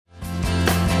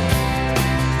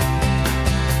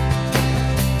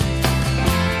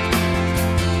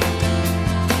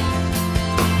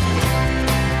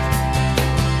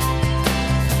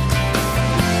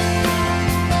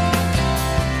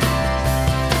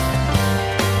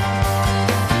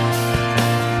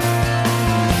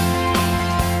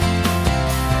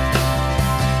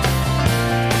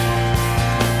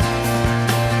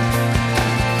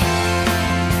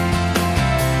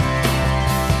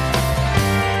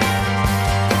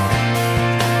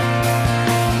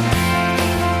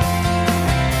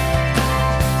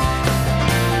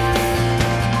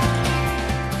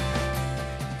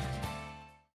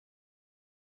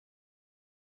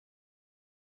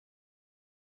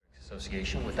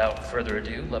Association. Without further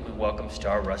ado, let me welcome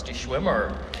star Rusty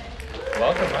Schwimmer.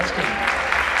 Welcome, Rusty.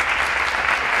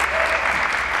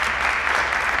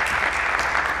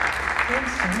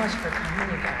 Thanks so much for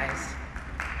coming, you guys.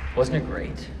 Wasn't it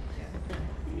great?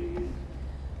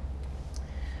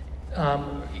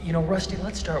 You know, Rusty,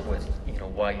 let's start with,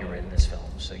 why you're in this film.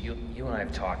 So you and I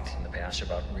have talked in the past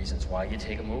about reasons why you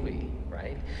take a movie,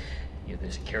 right?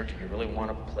 There's a character you really want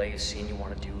to play, a scene you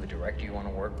want to do, a director you want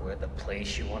to work with, a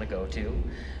place you want to go to.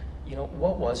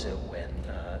 What was it when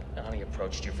Ani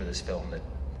approached you for this film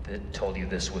that told you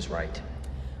this was right?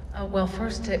 Well,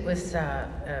 first it was,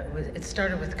 it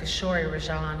started with Kishori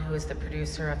Rajan, who is the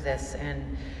producer of this,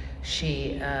 and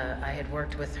I had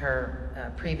worked with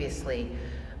her previously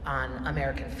on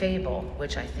American Fable,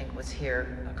 which I think was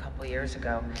here a couple years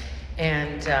ago,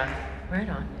 and right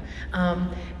on.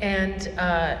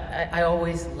 I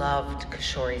always loved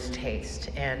Kishori's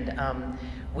taste, and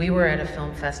we were at a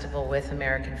film festival with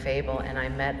American Fable, and I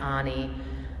met Ani,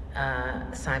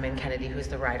 Simon Kennedy, who's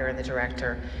the writer and the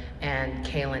director, and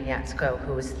Kaylin Yatsko,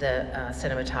 who is the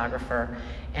cinematographer,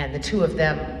 and the two of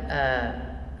them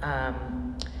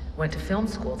went to film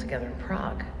school together in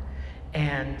Prague.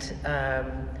 And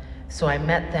so I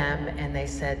met them, and they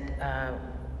said,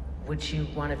 would you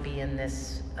want to be in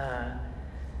this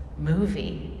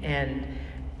movie? And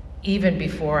even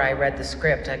before I read the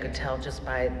script, I could tell just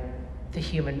by the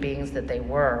human beings that they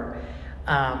were,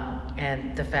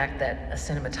 and the fact that a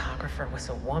cinematographer was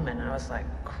a woman. I was like,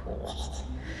 cool.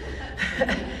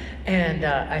 And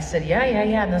I said, yeah.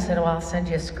 And they said, well, I'll send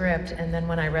you a script. And then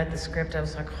when I read the script, I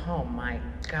was like, oh my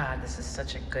God, this is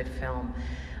such a good film.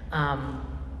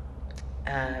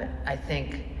 I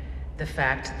think the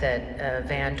fact that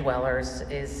van dwellers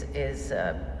is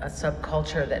a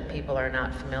subculture that people are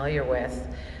not familiar with,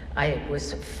 I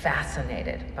was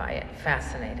fascinated by it,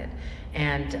 fascinated.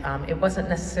 And it wasn't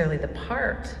necessarily the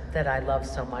part that I loved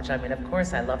so much. I mean, of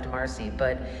course I loved Marcy,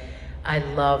 but I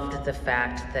loved the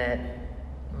fact that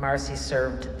Marcy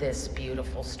served this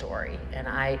beautiful story. And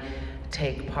I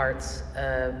take parts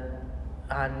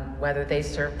on whether they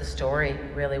serve the story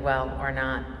really well or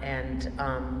not. And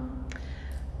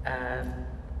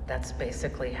that's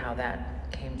basically how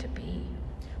that came to be.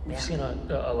 We've seen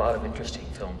a lot of interesting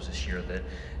films this year that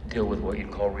deal with what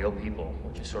you'd call real people,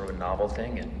 which is sort of a novel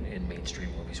thing in mainstream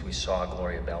movies. We saw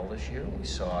Gloria Bell this year, we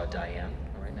saw Diane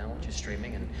right now, which is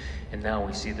streaming, and now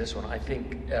we see this one. I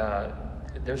think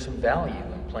there's some value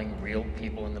in playing real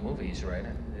people in the movies, right?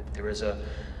 And there is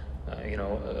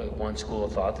one school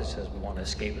of thought that says we want to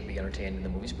escape and be entertained in the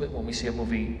movies, but when we see a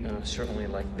movie certainly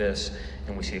like this,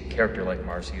 and we see a character like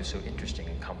Marcy who's so interesting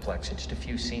and complex in just a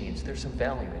few scenes, there's some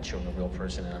value in showing a real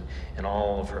person and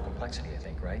all of her complexity, I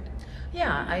think, right?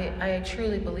 Yeah, I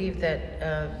truly believe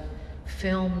that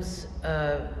films,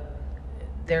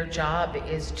 their job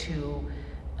is to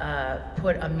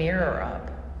put a mirror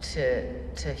up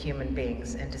to human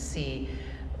beings and to see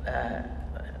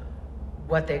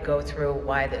what they go through,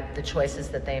 why the choices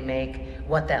that they make,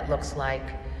 what that looks like.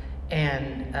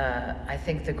 And I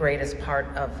think the greatest part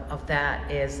of that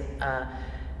is,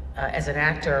 as an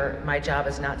actor, my job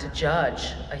is not to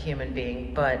judge a human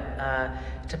being, but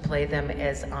to play them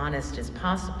as honest as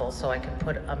possible so I can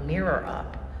put a mirror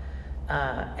up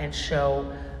and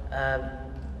show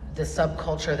the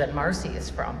subculture that Marcy is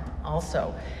from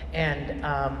also. And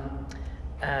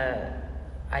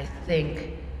I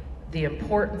think the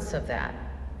importance of that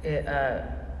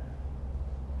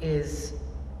is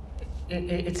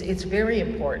it's very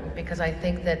important, because I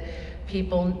think that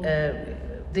people,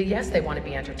 yes, they want to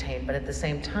be entertained, but at the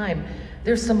same time,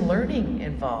 there's some learning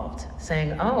involved,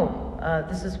 saying, oh,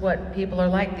 this is what people are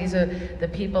like. These are the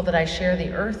people that I share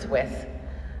the earth with,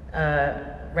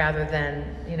 rather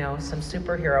than, some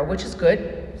superhero, which is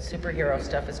good. Superhero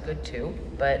stuff is good too,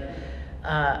 but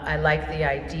I like the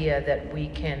idea that we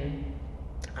can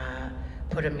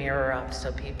put a mirror up so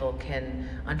people can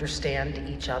understand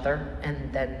each other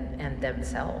and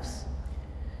themselves.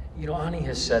 Ani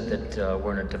has said that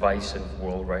we're in a divisive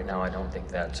world right now. I don't think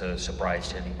that's a surprise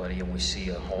to anybody, and we see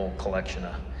a whole collection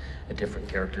of different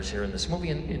characters here in this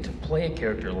movie. And to play a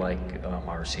character like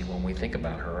Marcy, when we think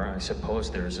about her, I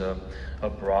suppose there's a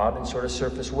broad and sort of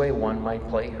surface way one might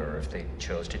play her if they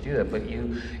chose to do that. But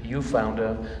you found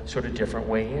a sort of different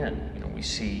way in. We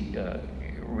see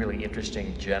really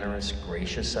interesting, generous,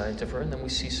 gracious sides of her, and then we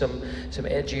see some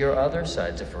edgier other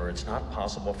sides of her. It's not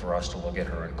possible for us to look at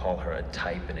her and call her a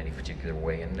type in any particular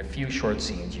way. And in a few short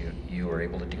scenes, you were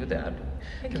able to do that.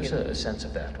 Give us a sense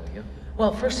of that, will you?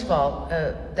 Well, first of all,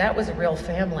 that was a real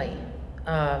family.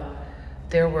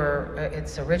 There were,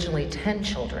 it's originally 10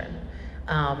 children,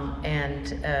 and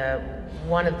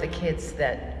one of the kids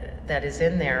that that is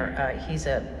in there, he's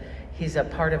a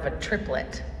part of a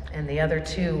triplet, and the other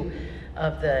two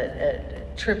of the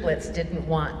triplets didn't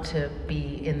want to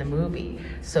be in the movie.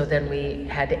 So then we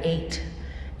had 8.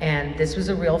 And this was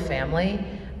a real family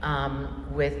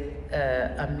with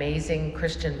amazing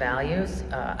Christian values.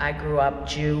 I grew up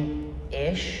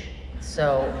Jew-ish,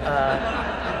 so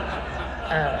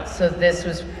so this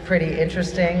was pretty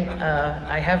interesting.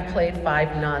 I have played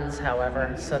 5 nuns,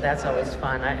 however, so that's always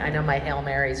fun. I know my Hail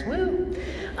Marys, woo!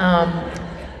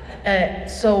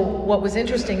 So what was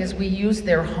interesting is we used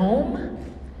their home,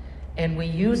 and we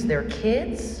used their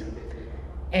kids,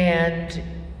 and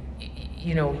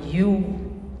you know,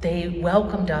 they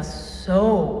welcomed us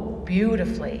so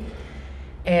beautifully.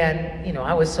 And you know,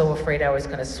 I was so afraid I was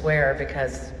gonna swear,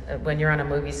 because when you're on a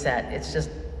movie set, it's just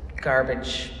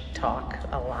garbage talk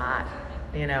a lot,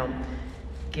 you know,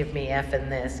 give me effing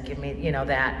this, give me, you know,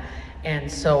 that.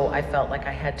 And so I felt like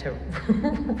I had to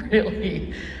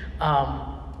really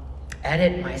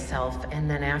edit myself. And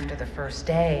then after the first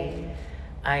day,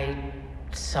 I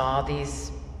saw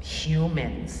these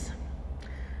humans.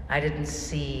 I didn't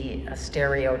see a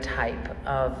stereotype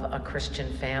of a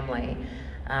Christian family.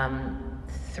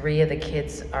 3 of the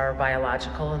kids are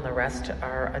biological and the rest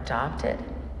are adopted.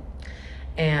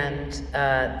 And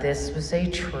this was a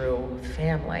true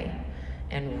family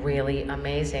and really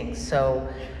amazing. So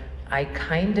I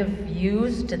kind of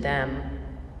used them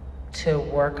to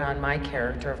work on my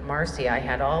character of Marcy. I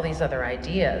had all these other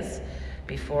ideas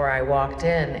before I walked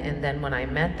in, and then when I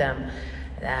met them,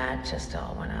 that just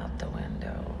all went out the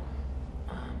window.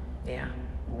 Yeah.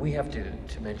 We have to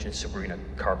mention Sabrina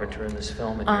Carpenter in this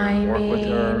film and I your work with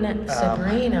her. mean,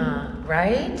 Sabrina,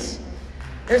 right?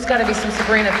 There's got to be some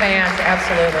Sabrina fans,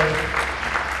 absolutely.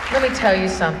 Let me tell you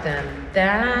something.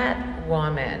 That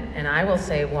woman, and I will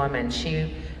say woman,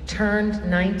 she turned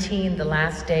 19 the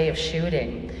last day of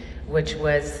shooting, which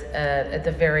was at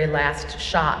the very last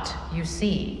shot you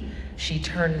see. She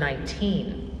turned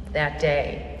 19 that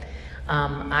day.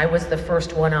 I was the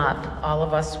first one up. All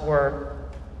of us were,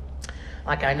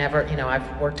 like I never, you know,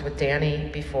 I've worked with Danny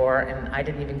before, and I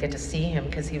didn't even get to see him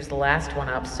because he was the last one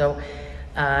up. So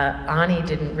Ani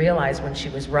didn't realize when she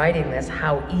was writing this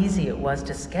how easy it was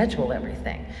to schedule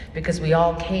everything, because we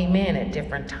all came in at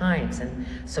different times, and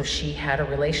so she had a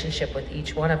relationship with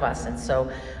each one of us. And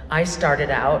so I started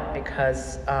out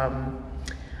because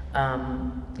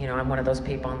you know, I'm one of those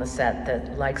people on the set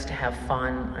that likes to have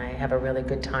fun. I have a really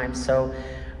good time. So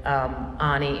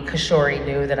Ani Kishori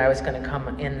knew that I was going to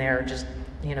come in there just,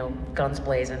 you know, guns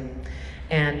blazing.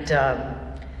 And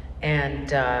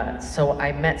so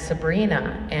I met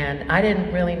Sabrina, and I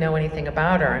didn't really know anything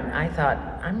about her, and I thought,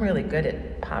 I'm really good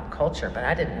at pop culture, but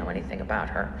I didn't know anything about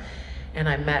her. And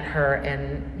I met her,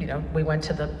 and you know, we went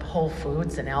to the Whole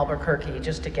Foods in Albuquerque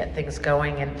just to get things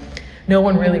going, and no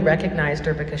one really recognized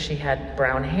her because she had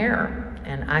brown hair,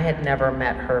 and I had never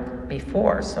met her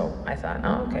before, so I thought,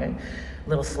 oh, okay,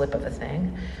 little slip of a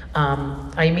thing.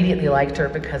 I immediately liked her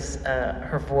because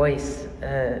her voice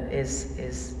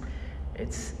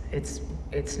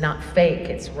it's not fake,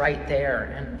 it's right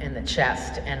there in the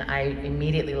chest, and I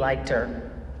immediately liked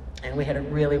her, and we had a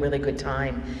really, really good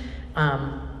time.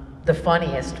 The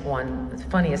funniest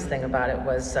thing about it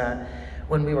was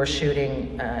when we were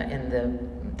shooting in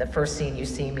the first scene you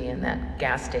see me in that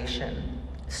gas station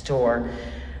store.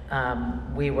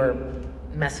 We were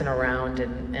messing around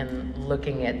and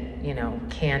looking at, you know,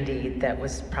 candy that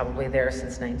was probably there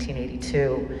since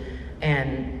 1982,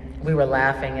 and we were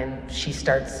laughing, and she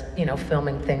starts, you know,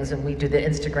 filming things, and we do the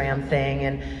Instagram thing,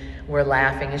 and we're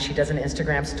laughing, and she does an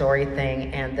Instagram story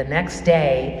thing, and the next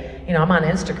day, you know, I'm on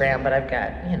Instagram, but I've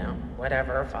got, you know,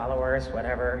 whatever, followers,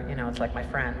 whatever, you know, it's like my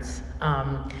friends.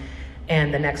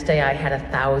 And the next day I had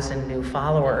 1,000 new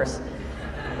followers.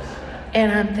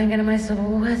 And I'm thinking to myself,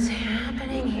 what's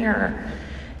happening here?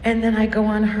 And then I go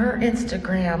on her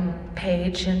Instagram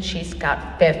page, and she's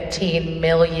got 15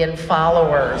 million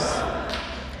followers.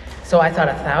 So I thought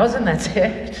 1,000, that's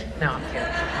it? No, I'm kidding.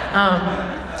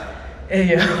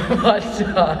 Yeah, but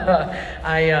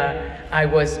I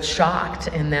was shocked,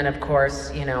 and then of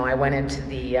course, you know, I went into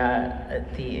the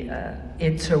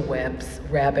interwebs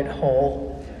rabbit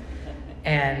hole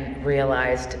and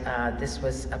realized this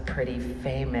was a pretty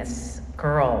famous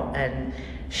girl, and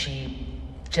she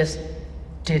just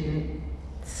didn't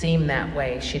seem that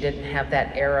way. She didn't have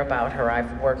that air about her.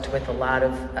 I've worked with a lot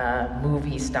of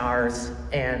movie stars,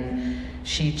 and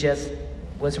she just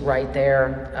was right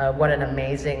there. What an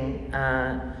amazing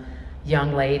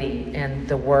young lady, and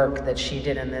the work that she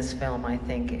did in this film, I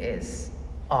think, is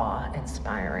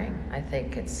awe-inspiring. I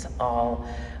think it's all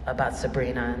about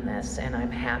Sabrina in this, and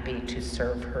I'm happy to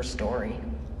serve her story.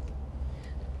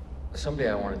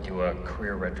 Someday I want to do a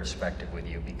career retrospective with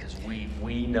you because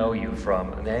we know you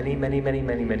from many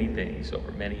things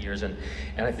over many years, and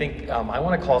I think I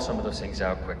want to call some of those things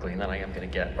out quickly, and then I am going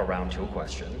to get around to a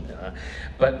question.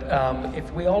 But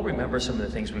if we all remember some of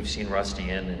the things we've seen Rusty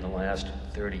in the last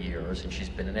 30 years, and she's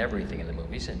been in everything in the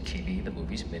movies, and TV, the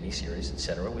movies, miniseries,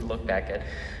 etc. We look back at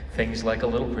things like A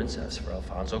Little Princess for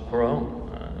Alfonso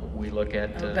Cuarón. We look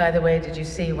at... By the way, did you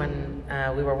see when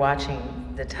we were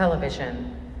watching the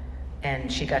television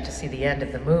and she got to see the end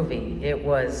of the movie? It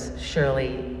was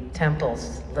Shirley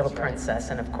Temple's Little Princess,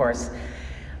 and of course,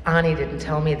 Ani didn't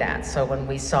tell me that, so when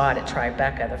we saw it at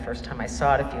Tribeca, the first time I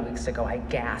saw it a few weeks ago, I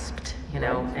gasped, you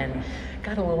know, and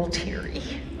got a little teary.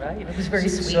 Right. It was very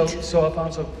sweet. So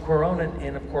Alfonso Cuarón,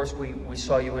 and of course we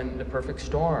saw you in The Perfect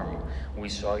Storm, we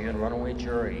saw you in Runaway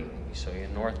Jury, we saw you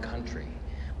in North Country,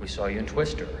 we saw you in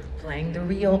Twister. Playing the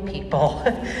real people.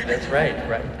 That's right,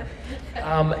 right.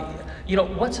 You know,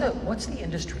 what's the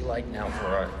industry like now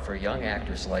for young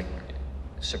actors like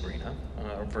Sabrina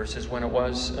versus when it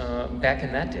was back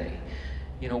in that day?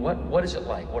 You know, what is it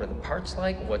like? What are the parts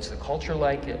like? What's the culture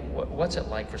like? What's it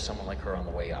like for someone like her on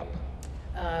the way up?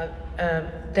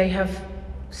 They have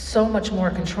so much more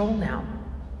control now.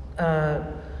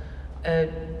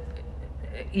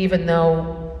 Even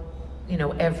though, you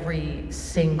know, every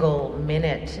single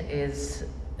minute is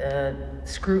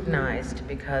scrutinized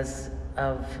because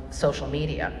of social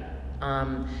media,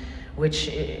 which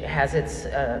has its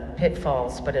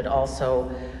pitfalls, but it also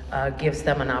gives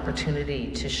them an opportunity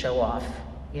to show off,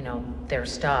 you know, their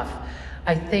stuff.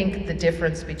 I think the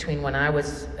difference between when I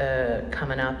was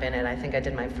coming up in it, I think I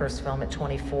did my first film at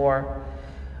 24,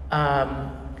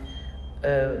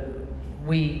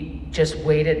 we just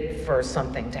waited for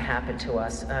something to happen to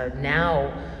us.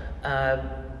 Now,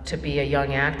 to be a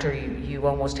young actor, you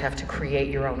almost have to create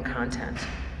your own content.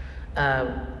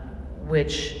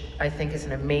 Which I think is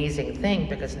an amazing thing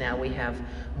because now we have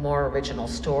more original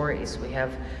stories. We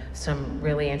have some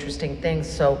really interesting things.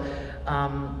 So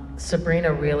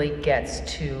Sabrina really gets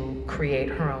to create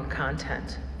her own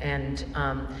content. And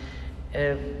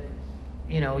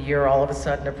you know, you're all of a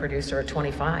sudden a producer at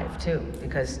 25 too,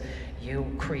 because you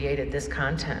created this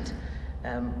content.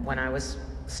 When I was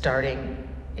starting,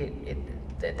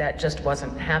 that just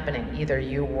wasn't happening. Either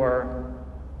you were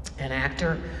an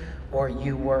actor, or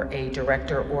you were a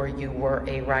director, or you were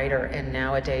a writer, and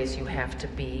nowadays you have to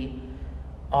be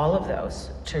all of those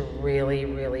to really,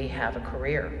 really have a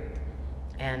career.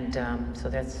 And so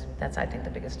that's I think the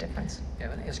biggest difference. Yeah,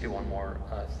 I'm gonna ask you one more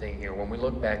thing here. When we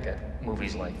look back at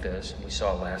movies like this, and we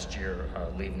saw last year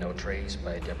Leave No Trace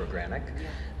by Deborah Granick,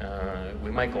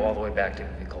 we might go all the way back to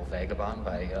a movie called Vagabond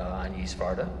by Agnès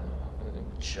Varda,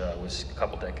 which was a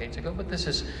couple decades ago, but this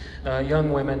is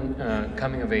young women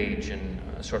coming of age in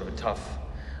sort of a tough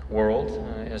world,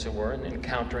 as it were, and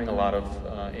encountering a lot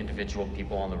of individual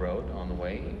people on the road, on the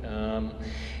way.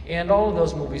 And all of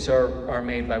those movies are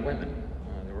made by women.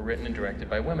 They were written and directed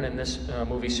by women, and this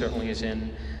movie certainly is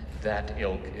in that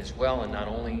ilk as well. And not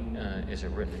only is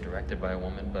it written and directed by a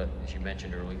woman, but as you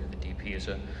mentioned earlier, the DP is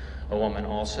a woman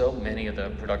also. Many of the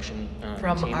production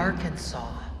From team, Arkansas.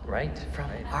 Right. From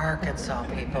right. Arkansas,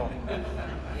 people.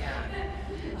 Yeah.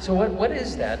 So what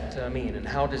does that mean, and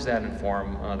how does that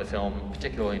inform the film,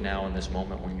 particularly now in this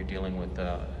moment when you're dealing with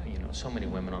you know, so many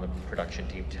women on the production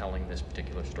team telling this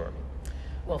particular story?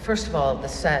 Well, first of all, the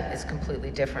set is completely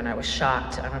different. I was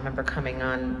shocked. I remember coming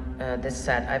on this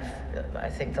set. I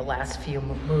think the last few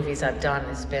movies I've done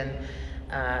has been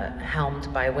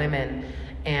helmed by women,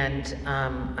 and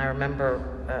I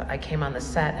remember I came on the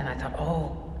set and I thought,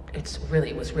 oh,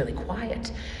 it was really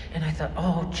quiet, and I thought,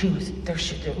 oh, geez, they're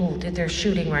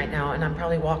shooting right now, and I'm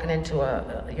probably walking into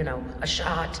a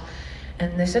shot,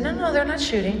 and they said, no, they're not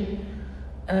shooting.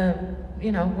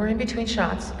 You know, we're in between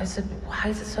shots. I said, why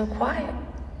is it so quiet?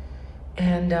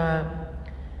 And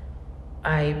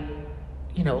I,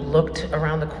 you know, looked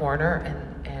around the corner,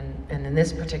 and in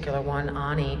this particular one,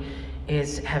 Ani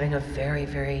is having a very,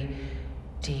 very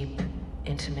deep,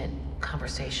 intimate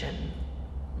conversation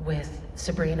with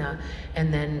Sabrina,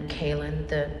 and then Kaylin,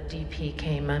 the DP,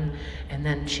 came in, and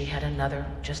then she had another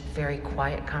just very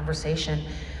quiet conversation.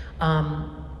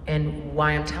 And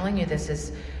why I'm telling you this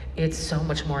is, it's so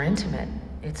much more intimate.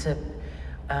 It's and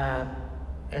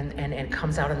it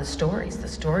comes out in the stories. The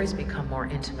stories become more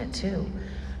intimate too,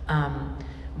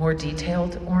 more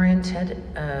detailed oriented.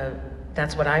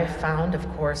 That's what I found. Of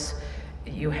course,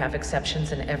 you have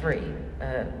exceptions in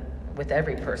with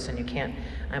every person. You can't,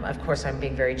 of course I'm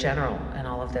being very general in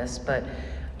all of this, but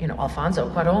you know, Alfonso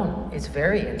Cuarón is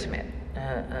very intimate,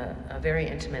 a very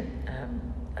intimate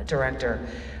director.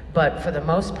 But for the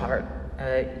most part,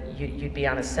 you'd be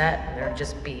on a set and there'd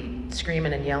just be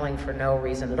screaming and yelling for no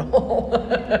reason at all.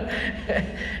 And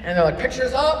they're like,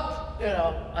 pictures up, you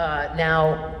know.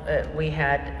 Now we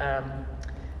had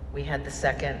the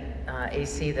second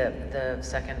AC, the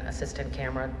second assistant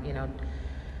camera, you know,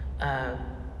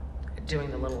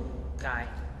 doing the little guy,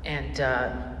 and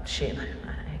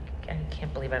I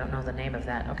can't believe I don't know the name of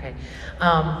that. Okay,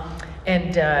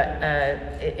 and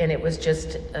it was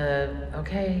just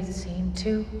okay. Scene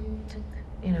 2,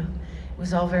 you know, it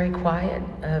was all very quiet,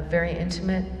 very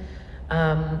intimate.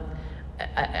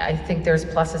 I think there's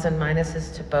pluses and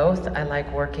minuses to both. I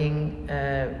like working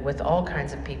with all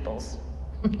kinds of peoples.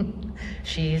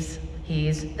 She's,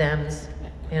 he's, thems,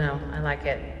 you know, I like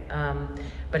it.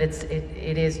 But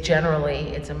it is generally,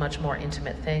 it's a much more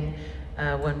intimate thing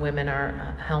when women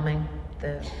are helming,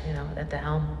 you know, at the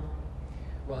helm.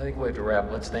 Well, I think we have to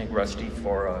wrap. Let's thank Rusty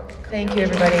for Thank you,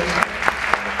 everybody.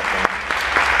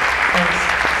 Thanks.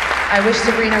 I wish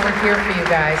Sabrina were here for you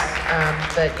guys,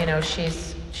 but you know,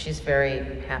 she's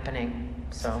very happening.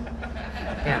 So,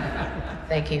 yeah.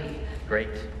 Thank you. Great.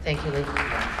 Thank you, Lee. Thank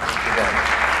you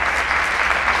guys.